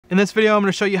In this video, I'm going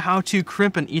to show you how to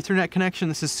crimp an Ethernet connection.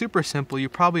 This is super simple. You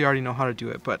probably already know how to do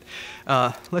it, but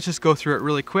let's just go through it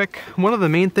really quick. One of the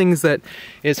main things that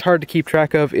is hard to keep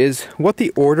track of is what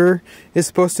the order is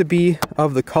supposed to be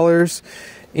of the colors.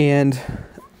 And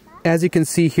as you can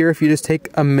see here, if you just take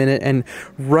a minute and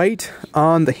write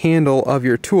on the handle of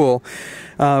your tool,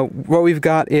 what we've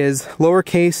got is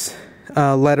lowercase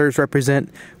letters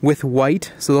represent with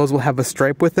white, so those will have a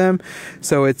stripe with them.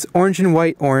 So it's orange and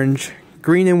white, orange,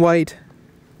 green and white,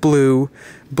 blue,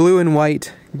 blue and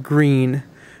white, green,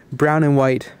 brown and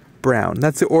white, brown.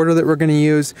 That's the order that we're going to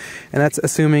use, and that's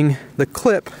assuming the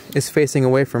clip is facing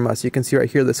away from us. You can see right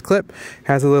here this clip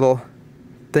has a little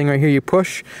thing right here you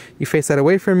push, you face that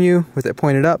away from you with it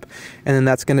pointed up, and then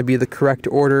that's going to be the correct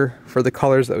order for the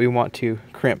colors that we want to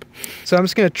crimp. So I'm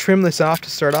just going to trim this off to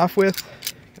start off with.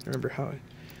 Remember how it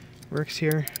works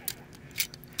here,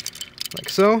 like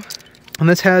so. And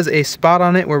this has a spot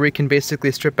on it where we can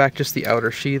basically strip back just the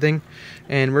outer sheathing,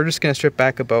 and we're just going to strip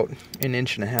back about 1.5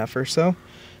 inches or so.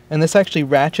 And this actually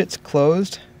ratchets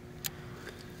closed.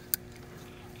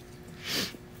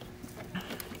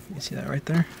 You see that right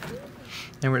there?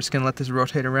 And we're just going to let this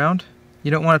rotate around.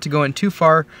 You don't want it to go in too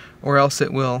far, or else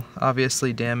it will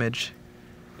obviously damage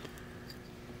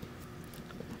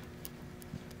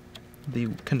the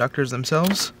conductors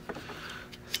themselves.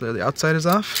 So there, the outside is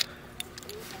off.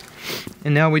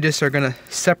 And now we just are going to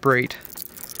separate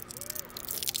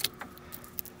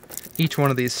each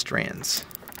one of these strands.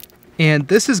 And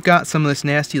this has got some of this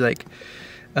nasty, like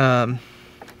some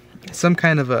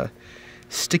kind of a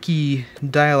sticky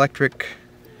dielectric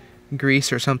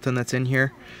grease or something that's in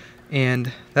here,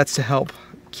 and that's to help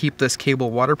keep this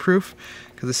cable waterproof,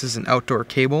 because this is an outdoor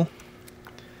cable.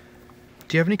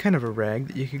 Do you have any kind of a rag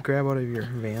that you could grab out of your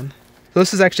van? So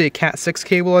this is actually a Cat6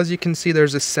 cable. As you can see,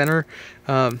 there's a center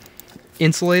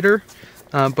insulator,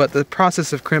 but the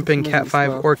process of crimping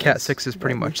Cat5 or Cat6 is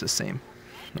pretty much the same.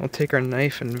 We'll take our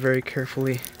knife and very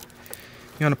carefully,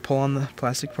 you want to pull on the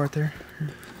plastic part there?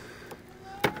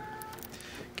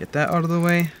 Get that out of the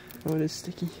way. Oh, it is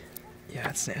sticky. Yeah,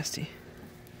 it's nasty.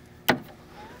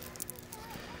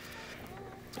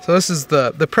 So this is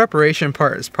the preparation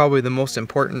part is probably the most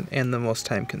important and the most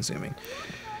time consuming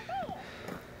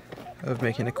of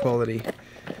making a quality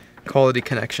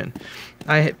connection.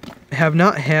 I have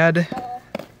not had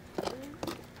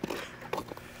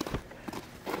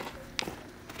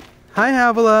Hi,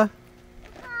 Havila.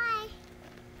 Hi.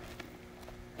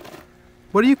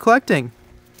 What are you collecting?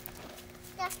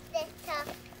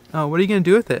 Stuff. Oh, what are you going to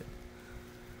do with it?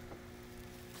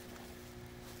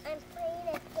 I'm playing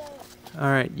a game.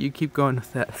 Alright, you keep going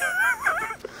with that.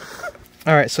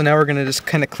 Alright, so now we're going to just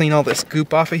kind of clean all this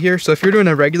goop off of here. So if you're doing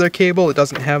a regular cable, it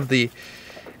doesn't have the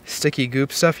sticky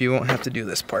goop stuff, you won't have to do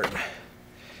this part.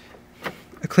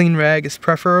 A clean rag is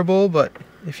preferable, but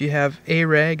if you have a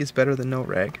rag, it's better than no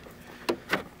rag.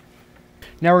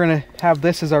 Now we're going to have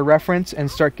this as our reference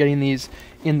and start getting these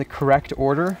in the correct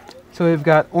order. So we've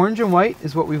got orange and white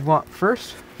is what we want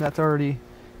first. That's already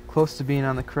close to being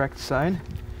on the correct side.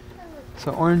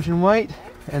 So orange and white,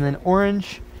 and then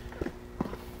orange,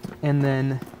 and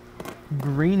then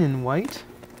green and white,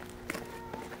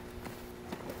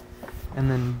 and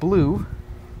then blue.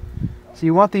 So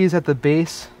you want these at the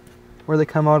base where they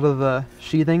come out of the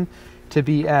sheathing to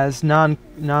be as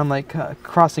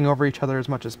crossing over each other as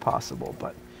much as possible,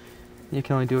 but you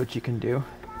can only do what you can do.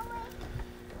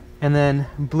 And then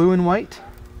blue and white,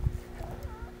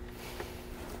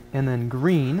 and then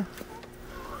green,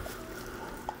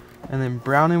 and then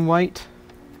brown and white,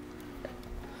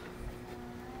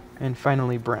 and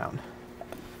finally brown.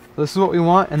 So this is what we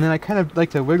want, and then I kind of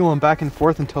like to wiggle them back and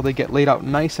forth until they get laid out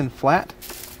nice and flat,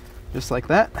 just like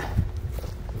that.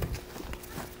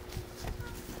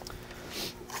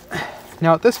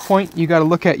 Now at this point, you got to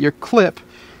look at your clip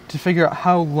to figure out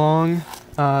how long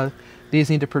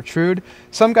these need to protrude.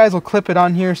 Some guys will clip it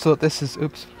on here so that this is,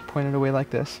 oops, pointed away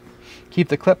like this. Keep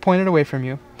the clip pointed away from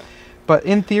you. But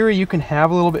in theory, you can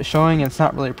have a little bit showing and it's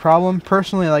not really a problem.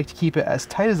 Personally, I like to keep it as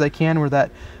tight as I can where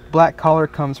that black collar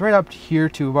comes right up here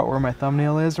to about where my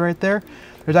thumbnail is right there.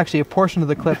 There's actually a portion of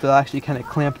the clip that'll actually kind of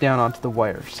clamp down onto the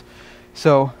wires.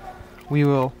 So we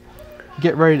will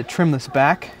get ready to trim this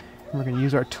back. We're going to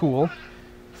use our tool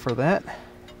for that.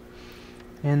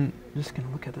 And I'm just going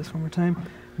to look at this one more time.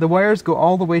 The wires go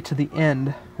all the way to the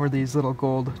end where these little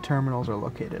gold terminals are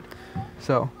located.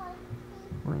 So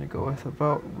we're going to go with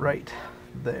about right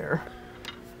there.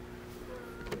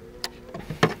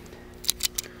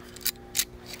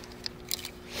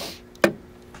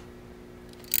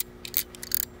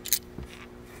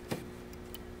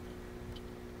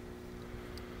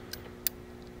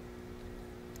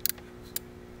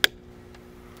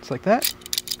 Just like that.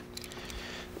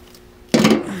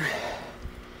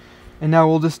 And now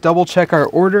we'll just double check our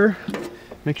order.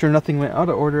 Make sure nothing went out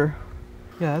of order.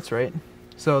 Yeah, that's right.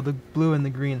 So the blue and the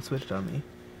green switched on me.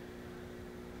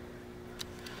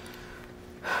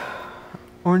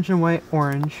 Orange and white,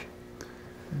 orange.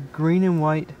 Green and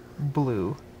white,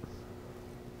 blue.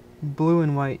 Blue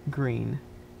and white, green.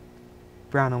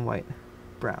 Brown and white,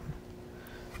 brown.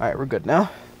 Alright, we're good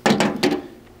now.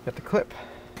 Got the clip.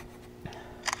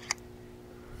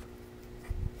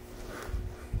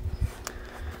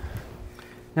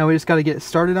 Now we just got to get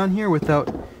started on here without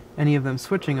any of them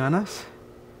switching on us.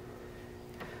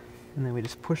 And then we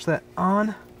just push that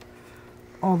on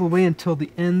all the way until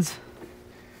the ends.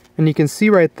 And you can see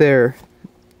right there,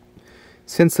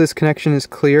 since this connection is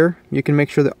clear, you can make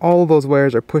sure that all of those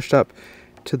wires are pushed up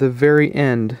to the very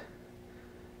end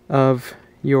of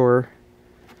your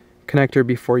connector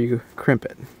before you crimp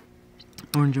it.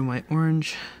 Orange and white,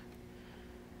 orange.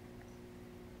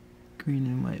 Green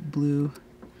and white, blue.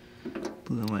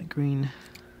 Blue and white, green.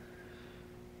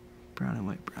 Brown and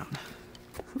white, brown.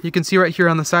 You can see right here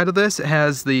on the side of this, it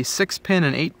has the 6-pin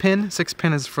and 8-pin.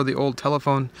 6-pin is for the old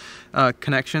telephone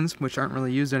connections, which aren't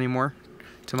really used anymore,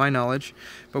 to my knowledge.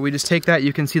 But we just take that,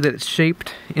 you can see that it's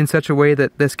shaped in such a way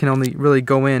that this can only really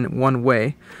go in one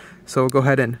way. So we'll go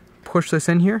ahead and push this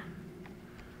in here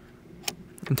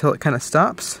until it kind of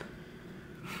stops.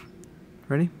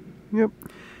 Ready? Yep.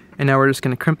 And now we're just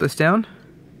going to crimp this down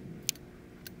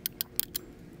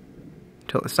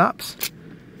until it stops.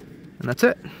 And that's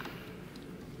it.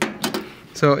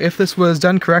 So if this was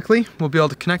done correctly, we'll be able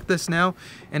to connect this now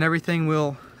and everything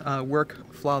will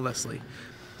work flawlessly.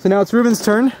 So now it's Ruben's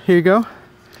turn. Here you go.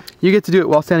 You get to do it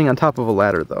while standing on top of a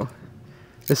ladder though.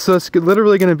 So it's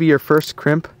literally going to be your first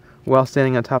crimp while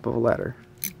standing on top of a ladder.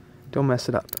 Don't mess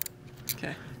it up.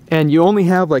 Okay. And you only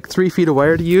have like 3 feet of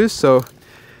wire to use, so...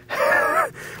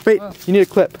 Wait, well, you need a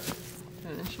clip.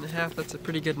 1.5 inches, that's a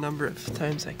pretty good number of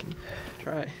times I can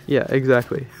try. Yeah,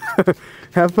 exactly.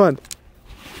 Have fun.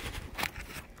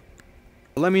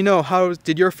 Let me know, how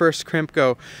did your first crimp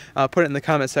go? Put it in the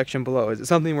comment section below. Is it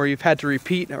something where you've had to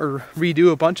repeat or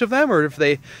redo a bunch of them, or if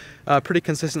they pretty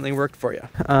consistently worked for you?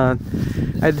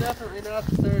 It's definitely not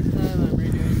the 3rd time I'm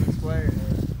redoing this wire.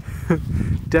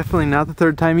 Definitely not the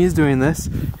 3rd time he's doing this.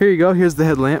 Here you go, here's the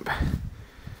headlamp.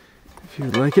 If you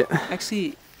would like it.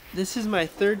 Actually, this is my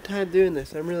 3rd time doing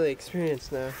this. I'm really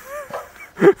experienced now.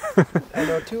 I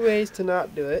know 2 ways to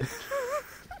not do it.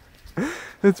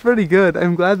 It's pretty good.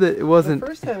 I'm glad that it wasn't... The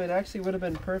first time it actually would have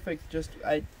been perfect, just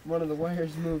one of the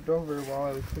wires moved over while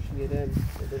I was pushing it in.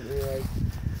 I didn't realize.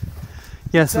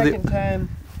 Yeah, the second time,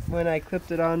 when I clipped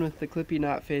it on with the clippy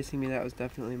not facing me, that was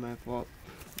definitely my fault.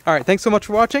 Alright, thanks so much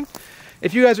for watching.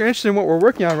 If you guys are interested in what we're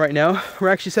working on right now, we're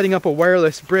actually setting up a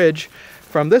wireless bridge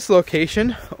from this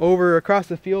location over across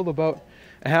the field about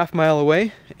a half mile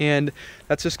away, and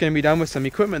that's just going to be done with some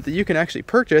equipment that you can actually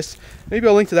purchase. Maybe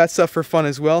I'll link to that stuff for fun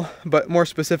as well, but more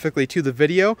specifically to the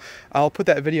video. I'll put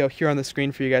that video here on the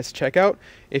screen for you guys to check out.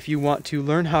 If you want to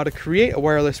learn how to create a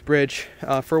wireless bridge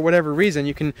for whatever reason,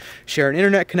 you can share an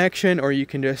internet connection, or you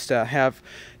can just have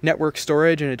network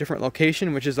storage in a different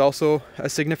location, which is also a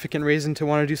significant reason to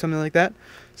want to do something like that.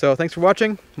 So thanks for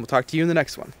watching. We'll talk to you in the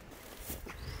next one.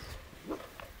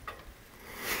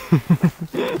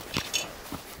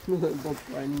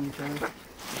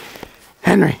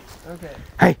 Henry. Okay.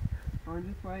 Hey. Orange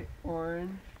is white,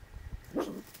 orange,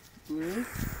 blue, blue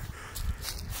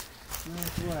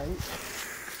is white,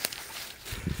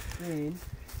 green.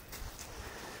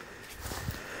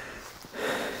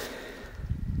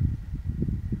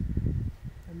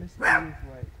 I missed green is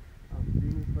white. Oh,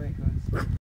 green is white goes.